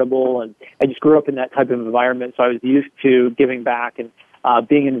charitable, and I just grew up in that type of environment, so I was used to giving back and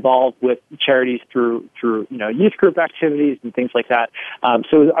being involved with charities through youth group activities and things like that.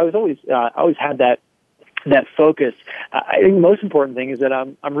 So I was always had that focus. I think the most important thing is that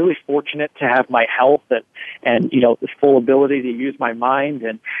I'm really fortunate to have my health and the full ability to use my mind,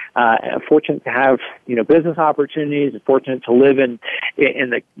 and I'm fortunate to have business opportunities, and fortunate to live in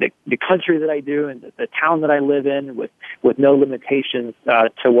the country that I do and the town that I live in with no limitations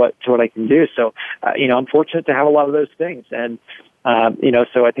to what I can do. So I'm fortunate to have a lot of those things, and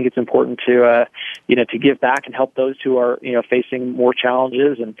so I think it's important to give back and help those who are, facing more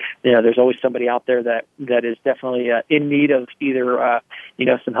challenges. And, there's always somebody out there that is definitely in need of either,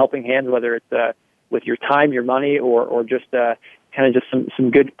 some helping hands, whether it's with your time, your money, or just kind of just some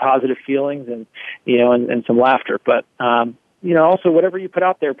good positive feelings and, and some laughter. But, also whatever you put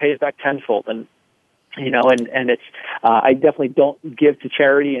out there pays back tenfold. And, and it's, I definitely don't give to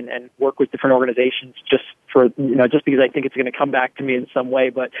charity and work with different organizations just because I think it's going to come back to me in some way,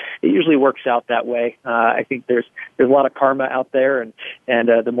 but it usually works out that way. I think there's a lot of karma out there, and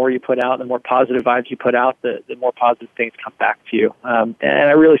the more you put out, the more positive vibes you put out, the more positive things come back to you. And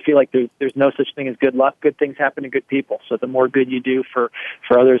I really feel like there's no such thing as good luck. Good things happen to good people. So the more good you do for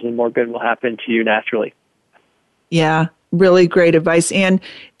others, the more good will happen to you naturally. Yeah. Really great advice. And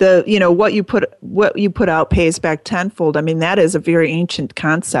what you put out pays back tenfold. I mean, that is a very ancient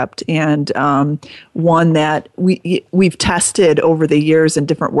concept, and one that we've tested over the years in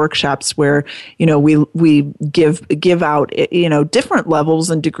different workshops where we give out different levels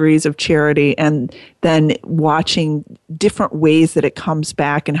and degrees of charity, and then watching different ways that it comes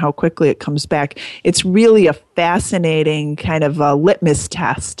back and how quickly it comes back. It's really a fascinating kind of a litmus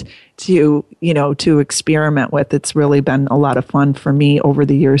test to experiment with. It's really been a lot of fun for me over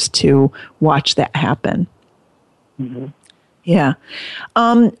the years to watch that happen. Mm-hmm. Yeah.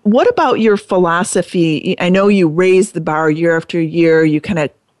 What about your philosophy? I know you raise the bar year after year. You kind of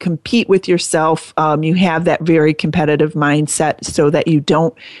compete with yourself. You have that very competitive mindset so that you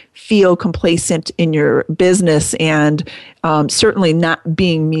don't feel complacent in your business and certainly not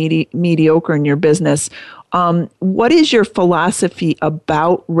being mediocre in your business. What is your philosophy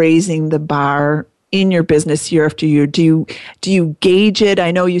about raising the bar in your business year after year? Do you gauge it? I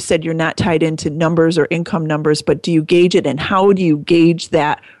know you said you're not tied into numbers or income numbers, but do you gauge it, and how do you gauge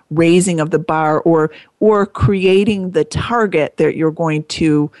that raising of the bar or creating the target that you're going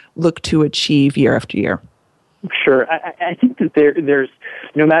to look to achieve year after year? Sure. I think that there's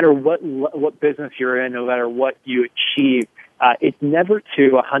no matter what business you're in, no matter what you achieve, it's never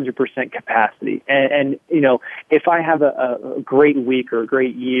to 100% capacity. And if I have a great week or a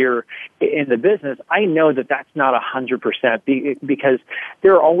great year in the business, I know that that's not 100% because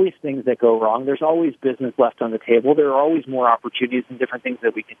there are always things that go wrong. There's always business left on the table. There are always more opportunities and different things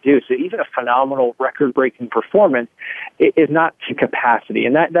that we can do. So even a phenomenal record-breaking performance is not to capacity,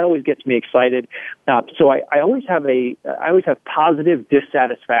 and that always gets me excited. So I always have positive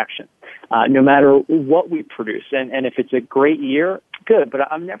dissatisfaction. No matter what we produce. And if it's a great year, good.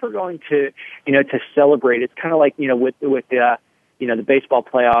 But I'm never going to celebrate. It's kind of like, with the baseball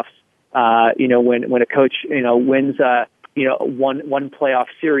playoffs, when a coach, wins, one playoff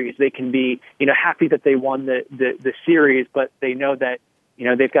series, they can be, happy that they won the series, but they know that,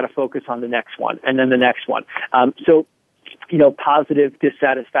 they've got to focus on the next one and then the next one. So positive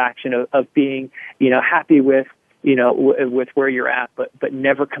dissatisfaction of being, happy with, with where you're at, but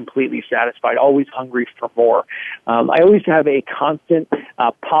never completely satisfied, always hungry for more. I always have a constant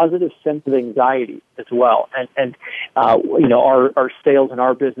positive sense of anxiety as well. And our sales and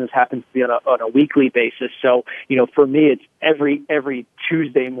our business happens to be on a weekly basis. So, for me, it's every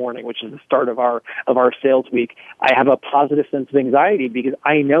Tuesday morning, which is the start of our sales week. I have a positive sense of anxiety because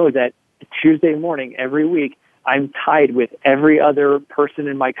I know that Tuesday morning every week, I'm tied with every other person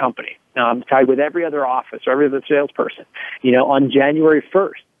in my company. I'm tied with every other office or every other salesperson. On January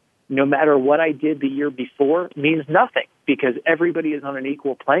 1st, no matter what I did the year before means nothing because everybody is on an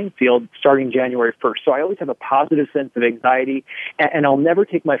equal playing field starting January 1st. So I always have a positive sense of anxiety, and I'll never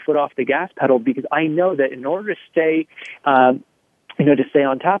take my foot off the gas pedal because I know that in order to stay to stay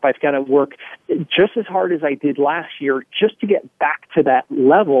on top, I've got to work just as hard as I did last year just to get back to that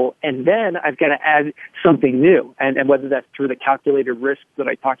level. And then I've got to add something new. And whether that's through the calculated risks that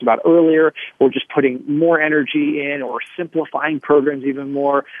I talked about earlier, or just putting more energy in, or simplifying programs even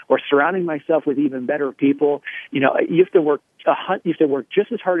more, or surrounding myself with even better people, you have to work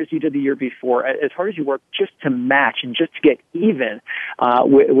just as hard as you did the year before, as hard as you work just to match and just to get even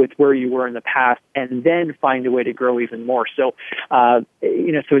with where you were in the past, and then find a way to grow even more. So, so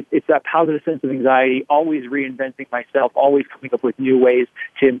it's that positive sense of anxiety, always reinventing myself, always coming up with new ways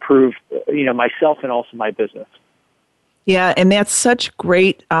to improve, myself and also my business. Yeah, and that's such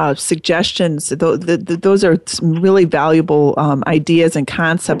great suggestions. Those are some really valuable ideas and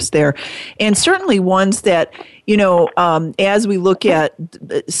concepts there, and certainly ones that, as we look at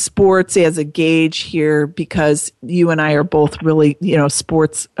sports as a gauge here, because you and I are both really,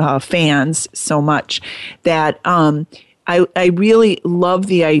 sports fans so much, that I really love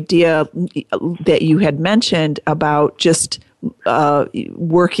the idea that you had mentioned about just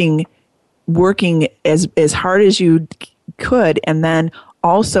working as hard as you could, and then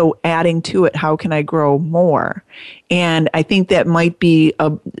also adding to it, how can I grow more? And I think that might be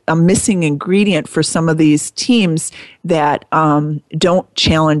a missing ingredient for some of these teams that don't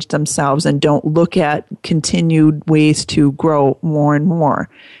challenge themselves and don't look at continued ways to grow more and more.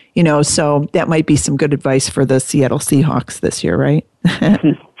 So that might be some good advice for the Seattle Seahawks this year, right? Yeah,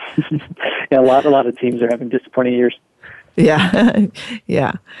 a lot of teams are having disappointing years. Yeah,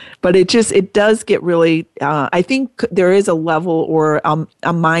 yeah. But it does get really, I think there is a level or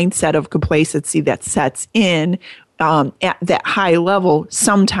a mindset of complacency that sets in at that high level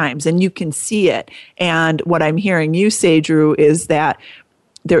sometimes, and you can see it. And what I'm hearing you say, Drew, is that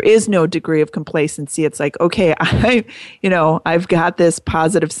there is no degree of complacency. It's like, okay, I've got this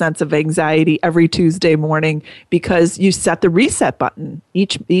positive sense of anxiety every Tuesday morning because you set the reset button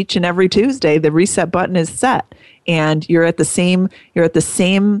each and every Tuesday. The reset button is set, and you're at the same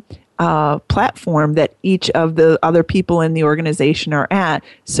platform that each of the other people in the organization are at.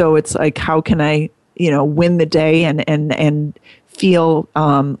 So it's like, how can I, win the day and feel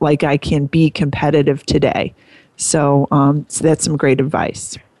like I can be competitive today? So that's some great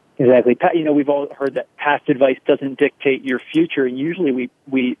advice. Exactly. We've all heard that past advice doesn't dictate your future. And usually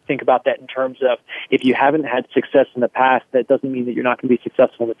we think about that in terms of if you haven't had success in the past, that doesn't mean that you're not going to be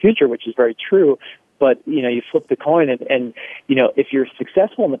successful in the future, which is very true. But, you flip the coin and if you're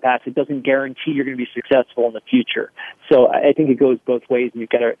successful in the past, it doesn't guarantee you're going to be successful in the future. So I think it goes both ways, and you've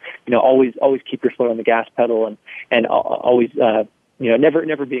got to, always keep your foot on the gas pedal and always,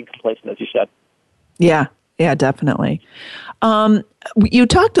 never being complacent, as you said. Yeah, definitely. You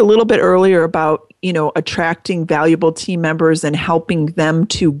talked a little bit earlier about, attracting valuable team members and helping them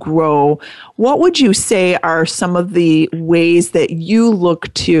to grow. What would you say are some of the ways that you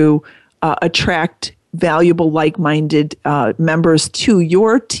look to attract valuable, like-minded members to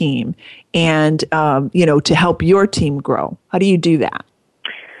your team and, to help your team grow? How do you do that?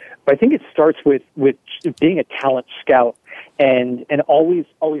 I think it starts with being a talent scout and always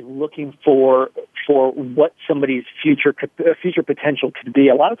looking for what somebody's future potential could be.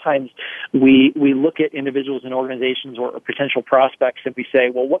 A lot of times we look at individuals and organizations or potential prospects and we say,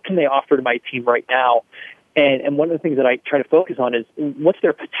 well, what can they offer to my team right now? And one of the things that I try to focus on is what's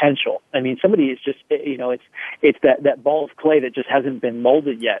their potential. I mean, somebody is just, it's that ball of clay that just hasn't been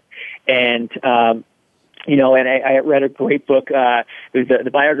molded yet. And, and I read a great book, the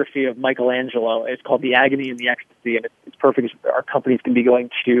biography of Michelangelo. It's called The Agony and the Ecstasy, and it's perfect. Our company's going to be going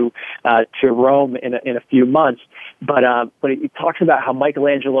to Rome in a few months. But it talks about how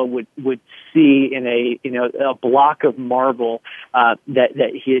Michelangelo would see in a block of marble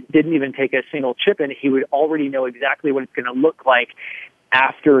that he didn't even take a single chip in. He would already know exactly what it's going to look like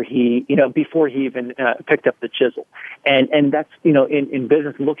after he, before he even picked up the chisel. And that's, in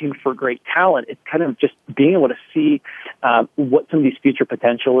business, looking for great talent, it's kind of just being able to see what somebody's future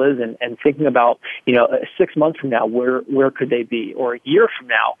potential is and thinking about, 6 months from now, where could they be? Or a year from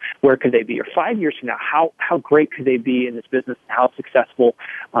now, where could they be? Or 5 years from now, how great could they be in this business? How successful,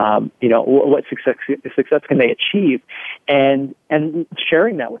 what success can they achieve? And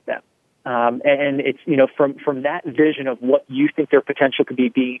sharing that with them. And it's, from that vision of what you think their potential could be,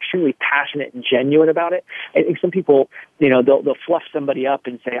 being extremely passionate and genuine about it. I think some people, they'll fluff somebody up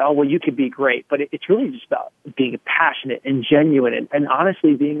and say, oh, well, you could be great. But it's really just about being passionate and genuine and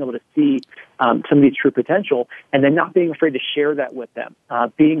honestly being able to see somebody's true potential and then not being afraid to share that with them,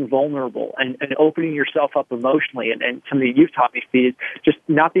 being vulnerable and opening yourself up emotionally. And something you've taught me, Steve, is just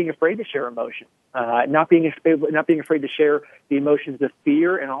not being afraid to share emotion, not being afraid to share the emotions of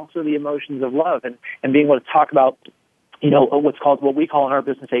fear and also the emotions of love and being able to talk about, what we call in our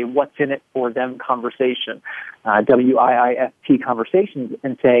business a what's in it for them conversation, WIIFT conversations,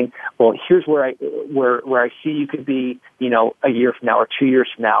 and saying, well, here's where I see you could be, a year from now or 2 years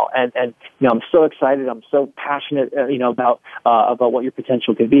from now. And I'm so excited. I'm so passionate, about what your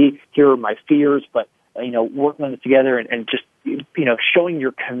potential could be. Here are my fears, but, working on it together and just, showing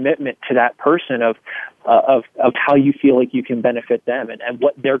your commitment to that person of how you feel like you can benefit them and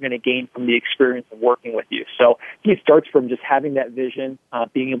what they're going to gain from the experience of working with you. So it starts from just having that vision,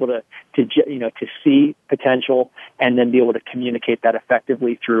 being able to see potential and then be able to communicate that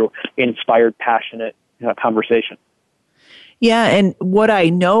effectively through inspired, passionate conversation. Yeah, and what I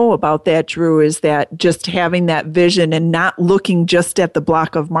know about that, Drew, is that just having that vision and not looking just at the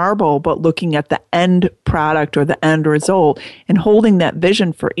block of marble, but looking at the end product or the end result and holding that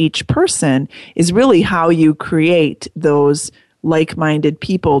vision for each person is really how you create those like-minded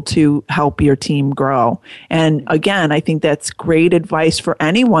people to help your team grow. And again, I think that's great advice for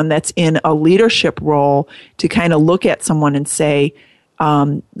anyone that's in a leadership role to kind of look at someone and say,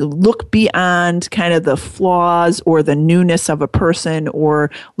 look beyond kind of the flaws or the newness of a person, or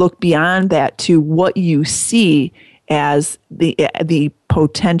look beyond that to what you see as the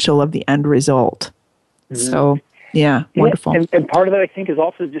potential of the end result. Mm-hmm. So, yeah, wonderful. And part of that, I think, is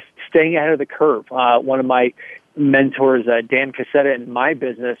also just staying ahead of the curve. One of my mentors, Dan Cassetta, in my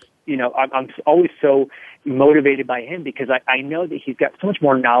business, I'm always so motivated by him because I know that he's got so much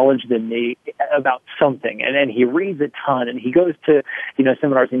more knowledge than me about something. And then he reads a ton and he goes to,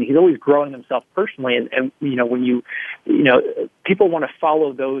 seminars and he's always growing himself personally. And when people want to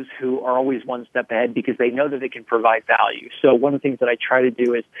follow those who are always one step ahead because they know that they can provide value. So one of the things that I try to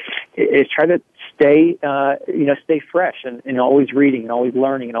do is try to stay fresh and always reading and always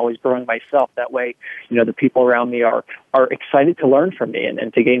learning and always growing myself. That way, the people around me are excited to learn from me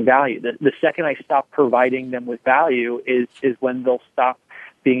and to gain value. The second I stop providing them with value is when they'll stop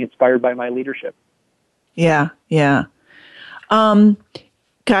being inspired by my leadership. Yeah.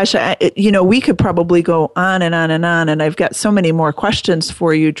 Gosh, we could probably go on and on and on, and I've got so many more questions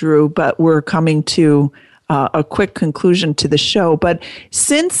for you, Drew, but we're coming to a quick conclusion to the show. But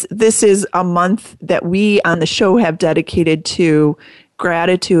since this is a month that we on the show have dedicated to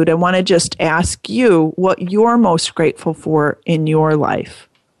gratitude, I want to just ask you what you're most grateful for in your life.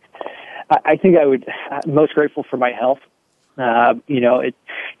 I think I'm most grateful for my health.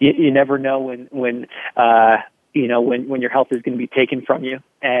 You never know when your health is going to be taken from you,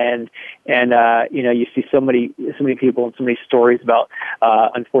 and you see so many people and so many stories about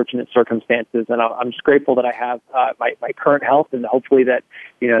unfortunate circumstances, and I'm just grateful that I have my current health, and hopefully that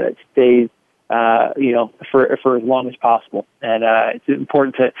that stays for as long as possible. And it's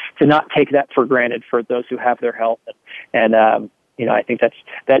important to not take that for granted for those who have their health, and I think that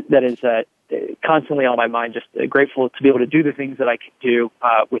is constantly on my mind. Just grateful to be able to do the things that I can do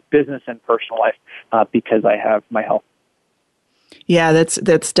with business and personal life because I have my health. Yeah,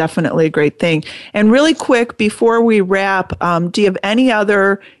 that's definitely a great thing. And really quick, before we wrap, do you have any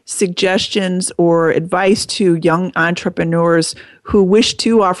other suggestions or advice to young entrepreneurs who wish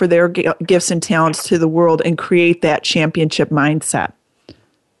to offer their gifts and talents to the world and create that championship mindset?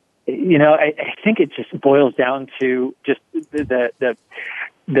 I think it just boils down to just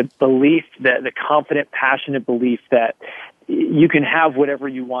the belief, the confident, passionate belief that you can have whatever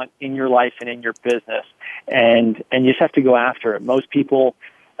you want in your life and in your business, and you just have to go after it. Most people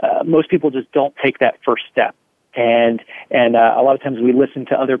just don't take that first step, and a lot of times we listen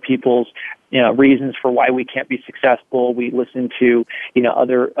to other people's reasons for why we can't be successful. We listen to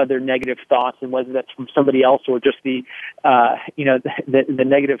other negative thoughts, and whether that's from somebody else or just the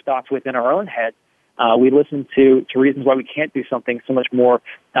negative thoughts within our own head. We listen to reasons why we can't do something so much more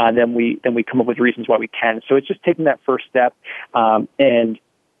than we come up with reasons why we can. So it's just taking that first step and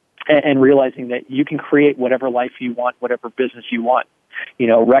realizing that you can create whatever life you want, whatever business you want.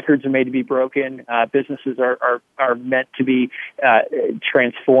 Records are made to be broken. Businesses are meant to be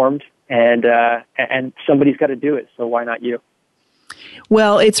transformed, and somebody's got to do it. So why not you?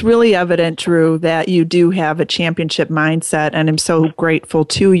 Well, it's really evident, Drew, that you do have a championship mindset, and I'm so grateful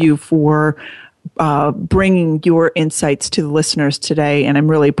to you for bringing your insights to the listeners today. And I'm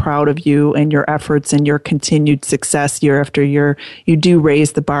really proud of you and your efforts and your continued success year after year. You do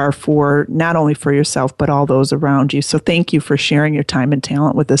raise the bar for not only for yourself, but all those around you. So thank you for sharing your time and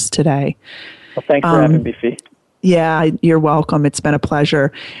talent with us today. Well, thanks for having me, Fee. Yeah, you're welcome. It's been a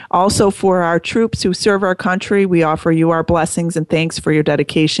pleasure. Also, for our troops who serve our country, we offer you our blessings and thanks for your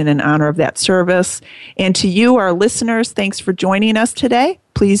dedication in honor of that service. And to you, our listeners, thanks for joining us today.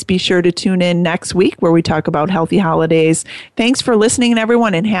 Please be sure to tune in next week where we talk about healthy holidays. Thanks for listening,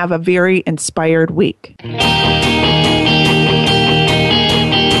 everyone, and have a very inspired week.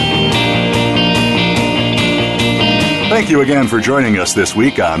 Thank you again for joining us this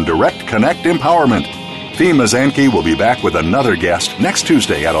week on Direct Connect Empowerment. Fee Mazanke will be back with another guest next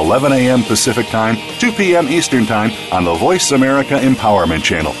Tuesday at 11 a.m. Pacific Time, 2 p.m. Eastern Time on the Voice America Empowerment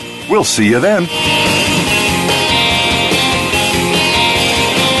Channel. We'll see you then.